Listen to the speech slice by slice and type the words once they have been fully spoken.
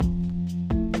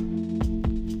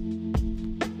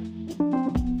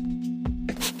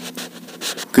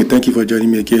Okay, thank you for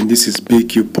joining me again. This is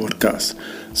BQ Podcast.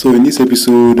 So, in this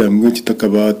episode, I'm going to talk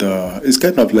about it's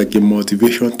kind of like a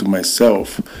motivation to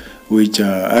myself, which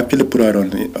I actually put out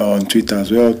on Twitter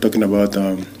as well, talking about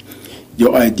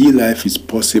your ideal life is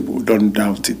possible, don't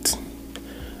doubt it.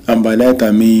 And by that,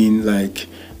 I mean like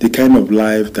the kind of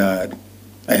life that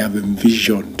I have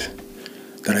envisioned,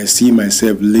 that I see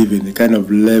myself living, the kind of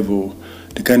level,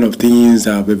 the kind of things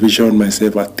I've envisioned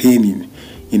myself attaining.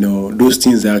 Those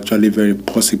things are actually very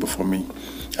possible for me.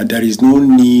 And there's no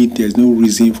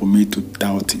reason for me to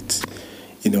doubt it.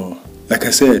 Like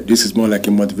I said, this is more like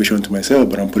a motivation to myself,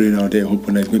 but I'm putting it out there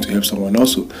hoping that it's going to help someone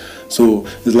also. So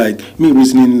it's like me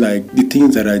reasoning like the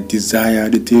things that I desire,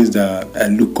 the things that I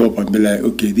look up and be like,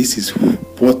 okay, this is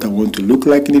what I want to look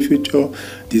like in the future.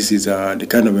 This is the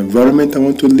kind of environment I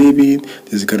want to live in.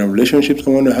 This is the kind of relationships I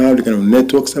want to have, the kind of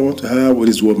networks I want to have. What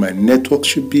is what my network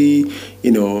should be,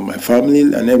 my family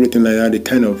and everything like that, the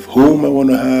kind of home I want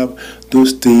to have.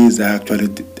 Those things are actually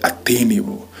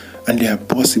attainable. And they are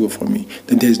possible for me,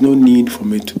 then there's no need for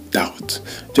me to doubt.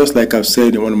 Just like I've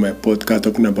said in one of my podcasts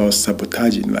talking about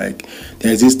sabotaging, like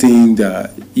there's this thing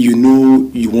that you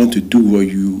want to do or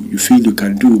you feel you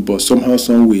can do, but somehow,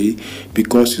 some way,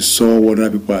 because you saw what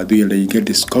other people are doing, then you get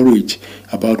discouraged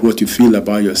about what you feel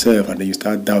about yourself, and then you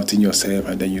start doubting yourself,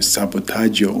 and then you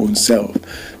sabotage your own self.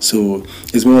 So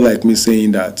it's more like me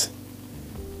saying that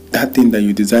thing that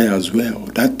you desire as well,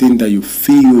 that thing that you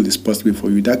feel is possible for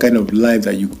you, that kind of life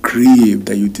that you crave,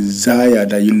 that you desire,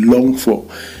 that you long for,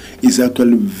 is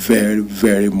actually very,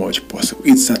 very much possible.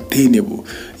 It's attainable.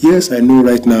 Yes, I know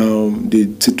right now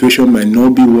the situation might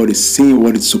not be what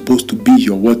it's supposed to be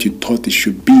or what you thought it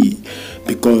should be,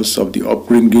 because of the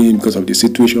upbringing, because of the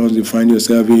situations you find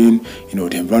yourself in,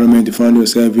 the environment you find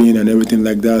yourself in and everything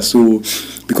like that. So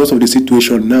because of the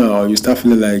situation now, you start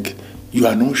feeling like you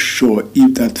are not sure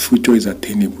if that future is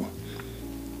attainable.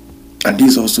 And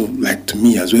this also, like, to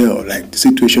me as well, like the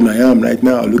situation I am right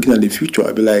now, looking at the future,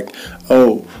 I'll be like,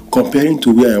 oh, comparing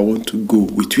to where I want to go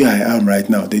with where I am right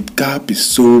now, the gap is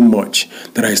so much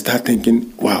that I start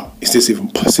thinking, wow, is this even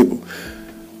possible?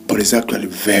 But it's actually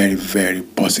very, very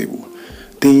possible.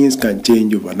 Things can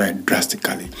change overnight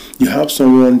drastically. You have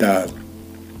someone that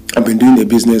I've been doing a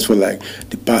business for like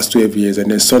the past 12 years, and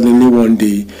then suddenly one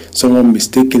day someone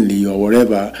mistakenly or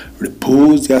whatever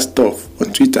reposts their stuff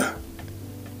on Twitter.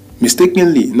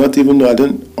 Mistakenly, not even though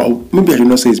or maybe I should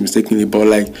not say it's mistakenly, but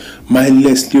like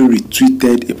mindlessly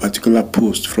retweeted a particular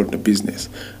post from the business,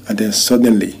 and then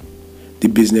suddenly the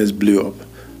business blew up.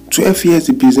 12 years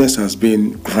the business has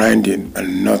been grinding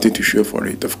and nothing to show for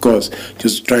it. Of course,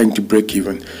 just trying to break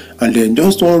even. And then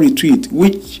just one retweet,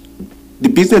 which the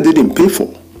business didn't pay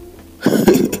for.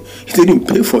 He didn't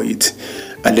pay for it,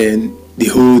 and then the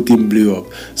whole thing blew up.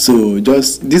 So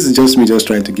this is just me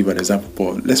trying to give an example,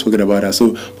 but let's forget about that.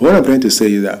 So what I'm trying to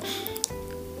say is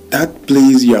that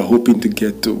place you are hoping to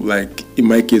get to, like in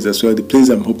my case as well, the place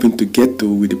I'm hoping to get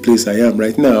to with the place I am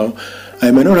right now, I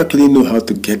might not actually know how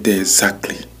to get there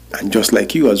exactly. And just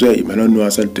like you as well, you might not know how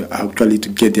to actually to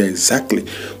get there exactly,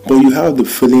 but you have the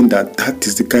feeling that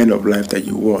is the kind of life that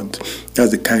you want.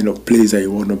 That's the kind of place that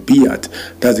you want to be at.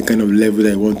 That's the kind of level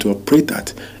that you want to operate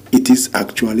at. It is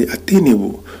actually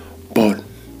attainable, but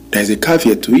there's a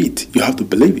caveat to it. You have to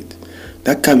believe it.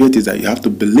 That caveat is that you have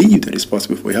to believe that it's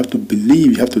possible for you. You have to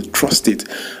believe, you have to trust it.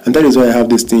 And that is why I have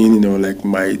this thing, like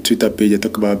my Twitter page, I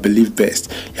talk about believe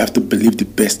best. You have to believe the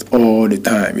best all the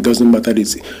time. It doesn't matter the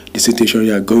situation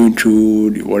you are going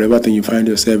through, whatever thing you find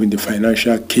yourself in, the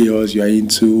financial chaos you are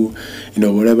into,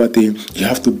 whatever thing, you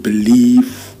have to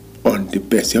believe on the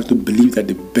best. You have to believe that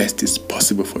the best is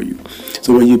possible for you.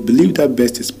 So when you believe that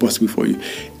best is possible for you,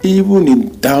 even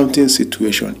in doubting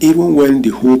situation, even when the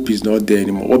hope is not there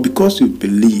anymore, or because you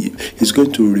believe, it's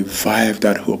going to revive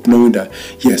that hope, knowing that,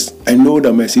 yes, I know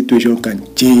that my situation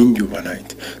can change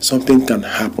overnight. Something can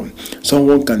happen.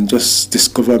 Someone can just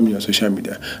discover me on social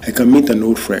media. I can meet an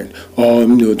old friend, or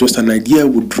just an idea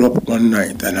would drop one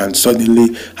night, and then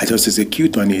suddenly I just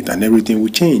execute on it, and everything will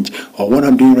change. Or what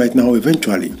I'm doing right now,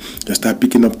 eventually, just start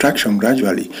picking up traction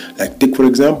gradually. Like, take for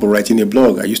example, writing a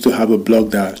blog. I used to have a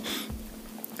blog that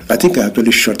I think I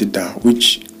actually shut it down,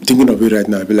 which, thinking of it right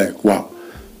now, I'd be like, wow,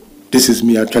 this is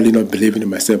me actually not believing in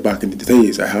myself back in the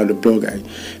days. I had a blog, I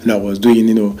was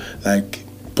doing, like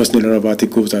posting a lot of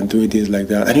articles and doing things like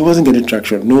that, and it wasn't getting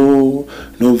traction. No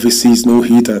VCs, no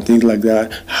hit and things like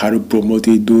that. I had to promote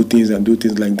it, do things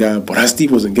like that, but I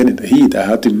still wasn't getting the hit. I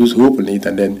had to lose hope in it,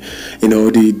 and then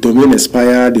the domain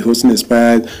expired, the hosting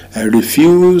expired. I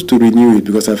refused to renew it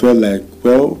because I felt like,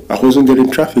 well, I wasn't getting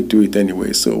traffic to it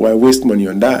anyway, so why waste money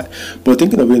on that? But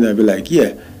thinking of it, I'd be like,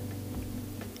 yeah,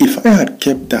 if I had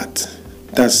kept that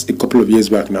That's a couple of years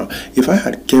back now. If I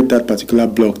had kept that particular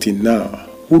blog till now,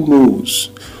 who knows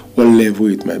what level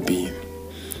it might be.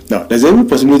 Now, there's every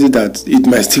possibility that it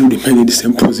might still remain in the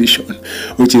same position,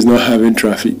 which is not having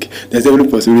traffic. There's every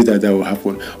possibility that will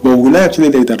happen. But will I actually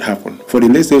let that happen? For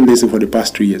the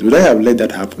past 3 years, would I have let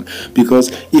that happen?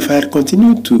 Because if I had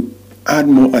continued to add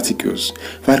more articles,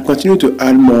 if I continue to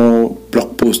add more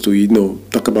blog posts to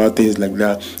talk about things like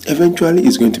that, eventually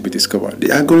it's going to be discovered.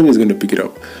 The algorithm is going to pick it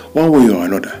up one way or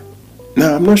another.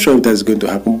 Now, I'm not sure if that's going to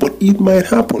happen, but it might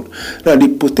happen. Now, the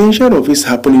potential of this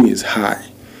happening is high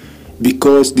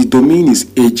because the domain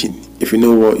is aging. If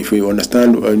you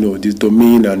understand, this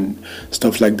domain and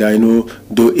stuff like that,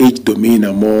 the age domain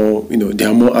are more, they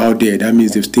are more out there. That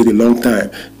means they've stayed a long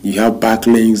time. You have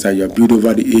backlinks that you have built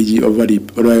over the age, over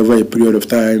a period of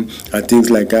time, and things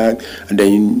like that. And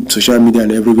then in social media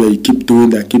and everywhere, you keep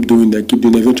doing that.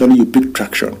 Eventually, you pick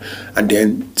traction, and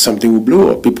then something will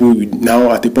blow up. People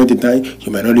now, at a point in time,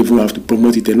 you might not even have to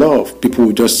promote it a lot. People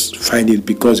will just find it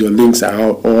because your links are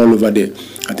all over there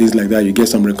and things like that. You get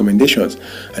some recommendations,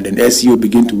 and then SEO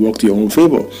begin to work to your own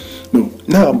favor.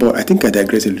 But I think I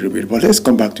digress a little bit. But let's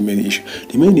come back to the main issue.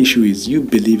 The main issue is you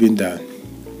believing that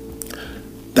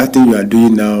thing you are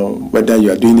doing now, whether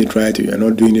you are doing it right or you are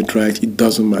not doing it right, it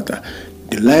doesn't matter.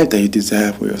 The life that you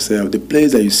desire for yourself, the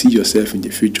place that you see yourself in the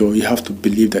future, you have to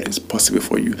believe that it's possible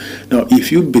for you. Now,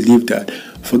 if you believe that,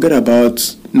 forget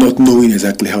about not knowing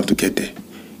exactly how to get there.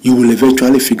 You will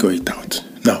eventually figure it out.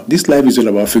 Now, this life is all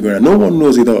about figuring out. No one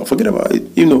knows it all. Forget about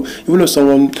it. Even if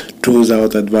someone throws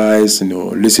out advice,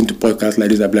 listen to podcasts like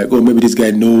this, I'll be like, oh, maybe this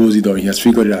guy knows it or he has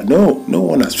figured it out. No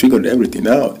one has figured everything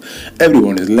out.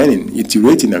 Everyone is learning,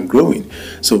 iterating and growing.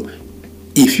 So,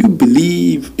 if you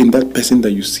believe in that person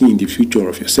that you see in the future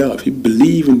of yourself, you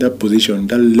believe in that position,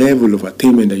 that level of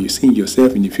attainment that you see in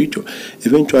yourself in the future,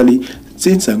 eventually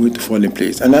things are going to fall in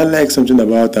place. And I like something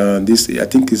about this. I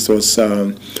think it was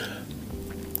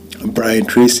Brian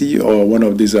Tracy or one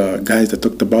of these guys that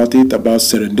talked about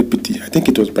serendipity. I think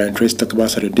it was Brian Tracy talked about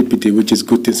serendipity, which is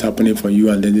good things happening for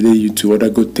you and then lead you to other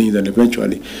good things, and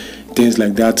eventually things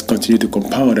like that continue to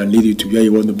compound and lead you to where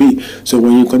you want to be. So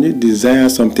when you continue to desire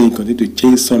something, continue to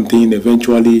chase something,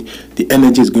 eventually the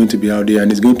energy is going to be out there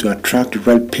and it's going to attract the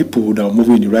right people that are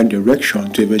moving in the right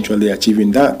direction to eventually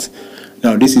achieving that.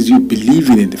 Now, this is you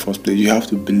believing in the first place. You have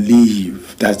to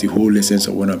believe. That's the whole essence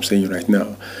of what I'm saying right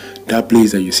now. That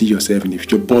place that you see yourself in the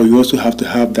future. But you also have to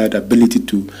have that ability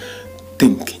to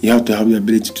think. You have to have the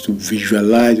ability to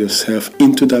visualize yourself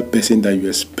into that person that you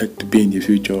expect to be in the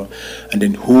future, and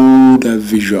then hold that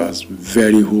visuals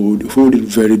hold it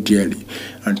very dearly,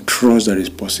 and trust that it's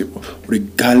possible,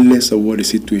 regardless of what the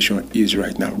situation is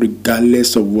right now,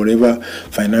 regardless of whatever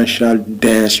financial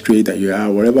dire strait that you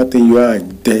are, whatever thing you are in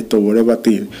debt or whatever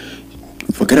thing.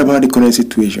 Forget about the current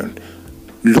situation.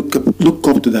 Look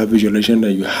up to that visualization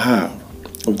that you have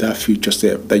of that future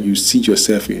self that you see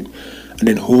yourself in, and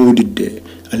then hold it there,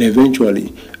 and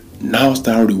eventually now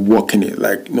start reworking it.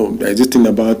 Like, there's this thing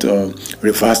about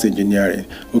reverse engineering.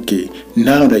 Okay,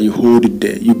 now that you hold it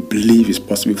there, you believe it's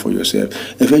possible for yourself.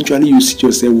 Eventually, you see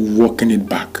yourself working it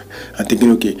back and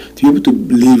thinking, okay, to be able to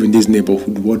live in this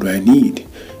neighborhood, what do I need?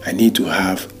 I need to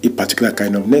have a particular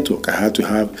kind of network. I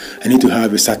need to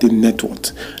have a certain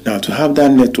network. Now, to have that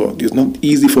network, it's not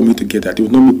easy for me to get that. It will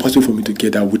not be possible for me to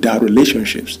get that without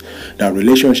relationships. Now,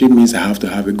 relationship means I have to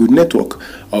have a good network.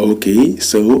 Okay,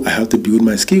 so I have to build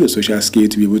my skills, social skills,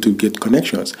 to be able to get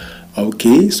connections.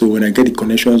 Okay, so when I get the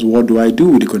connections, what do I do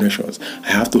with the connections?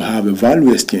 I have to have a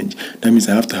value exchange. That means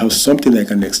I have to have something I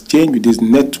can exchange with these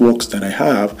networks that I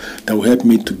have that will help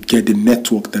me to get the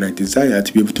network that I desire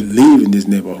to be able to live in this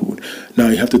neighborhood. Now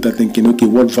you have to start thinking, okay,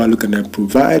 what value can I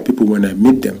provide people when I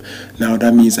meet them? Now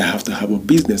that means I have to have a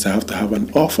business. I have to have an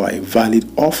offer, a valid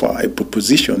offer, a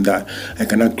proposition that I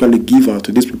can actually give out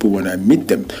to these people when I meet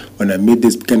them. When I meet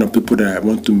this kind of people that I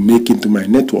want to make into my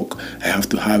network, I have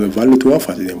to have a value to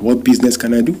offer to them. What business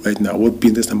can I do right now? What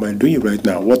business am I doing right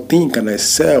now? What thing can I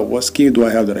sell? What skill do I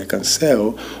have that I can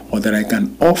sell or that I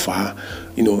can offer,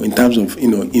 in terms of,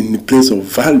 in the place of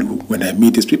value when I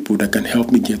meet these people that can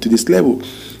help me get to this level?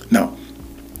 Now,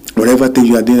 whatever thing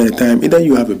you are doing at the time, either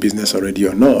you have a business already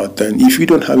or not, and if you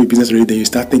don't have a business already, then you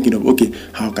start thinking of, okay,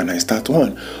 how can I start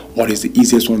one? What is the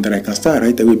easiest one that I can start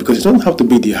right away? Because it doesn't have to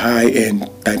be the high-end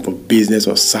type of business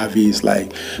or service,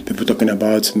 like people talking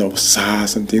about,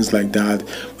 SaaS and things like that.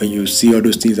 When you see all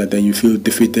those things, and then you feel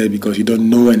defeated because you don't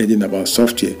know anything about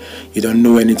software, you don't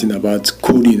know anything about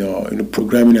coding or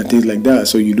programming and things like that.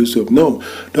 So you lose hope. No,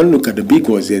 don't look at the big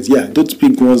ones yet. Yeah, those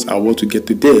big ones are what we get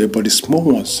today, but the small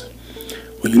ones,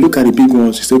 when you look at the big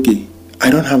ones, it's okay. I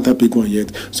don't have that big one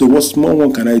yet. So what small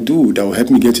one can I do that will help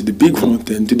me get to the big one,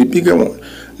 then to the bigger one?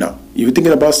 Now, if you're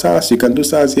thinking about SaaS, you can do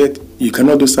SaaS yet. You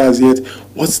cannot do SaaS yet.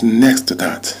 What's next to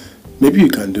that? Maybe you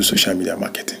can do social media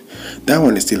marketing. That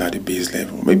one is still at the base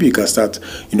level. Maybe you can start,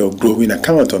 growing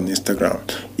account on Instagram.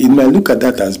 It might look at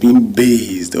that as being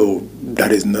based. Oh,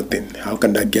 that is nothing. How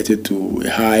can that get you to a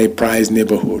high price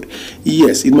neighborhood?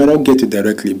 Yes, it might not get you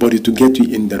directly, but it will get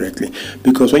you indirectly.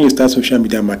 Because when you start social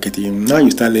media marketing, now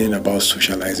you start learning about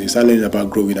socializing, you start learning about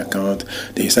growing account,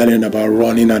 then you start learning about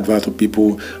running adverts to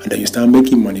people, and then you start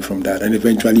making money from that. And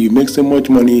eventually you make so much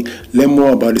money, learn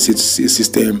more about the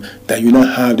system, that you now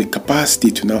have the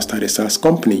capacity to now start a SaaS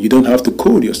company. You don't have to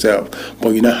code yourself, but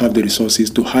you now have the resources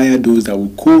to hire those that will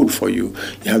code for you.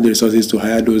 You have the resources to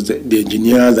hire the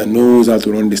engineers that knows how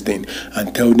to run this thing,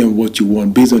 and tell them what you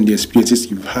want based on the experiences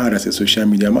you've had as a social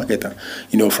media marketer.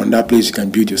 From that place you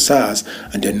can build your SaaS,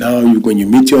 and then now when you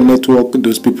meet your network,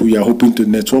 those people you are hoping to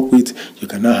network with, you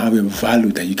can now have a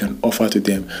value that you can offer to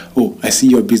them. Oh, I see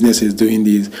your business is doing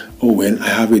this. Oh, well, I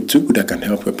have a tool that can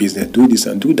help your business do this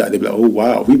and do that. They'll be like, oh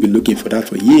wow, we've been looking for that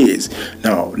for years.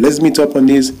 Now let's meet up on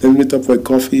this, let's meet up for a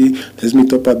coffee, let's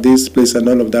meet up at this place and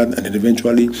all of that. And then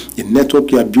eventually the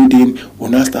network you are building will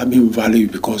now start being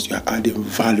valued because you are adding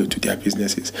value to their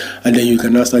businesses. And then you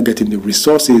can now start getting the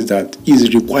resources that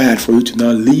is required for you to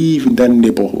now live in that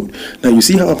neighborhood. Now you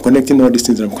see how I'm connecting all these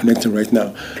things I'm connecting right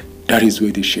now? That is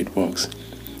where this shit works.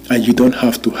 And you don't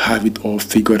have to have it all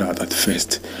figured out at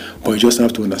first, but you just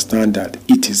have to understand that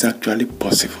it is actually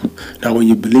possible. Now when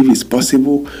you believe it's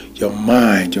possible, your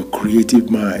mind, your creative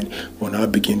mind, will now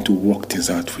begin to work things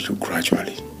out for you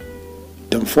gradually.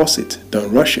 Don't force it, don't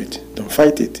rush it, don't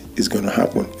fight it. It's going to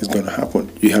happen, it's going to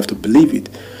happen. You have to believe it.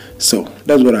 So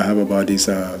that's what I have about this.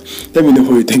 Let me know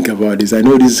what you think about this. I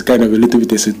know this is kind of a little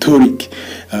bit esoteric,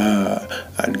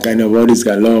 and kind of all this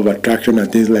got law of attraction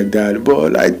and things like that,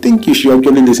 but I think you should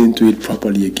actually listen to it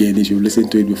properly again. You should listen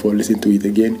to it before listen to it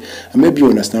again, and maybe you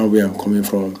understand where I'm coming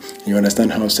from. You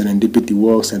understand how serendipity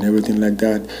works and everything like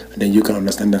that, and then you can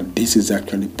understand that this is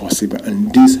actually possible,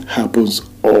 and this happens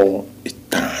all the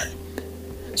time.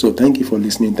 So thank you for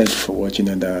listening, thank you for watching,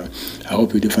 and I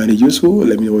hope you do find it useful.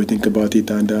 Let me know what you think about it,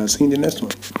 and see you in the next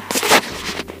one.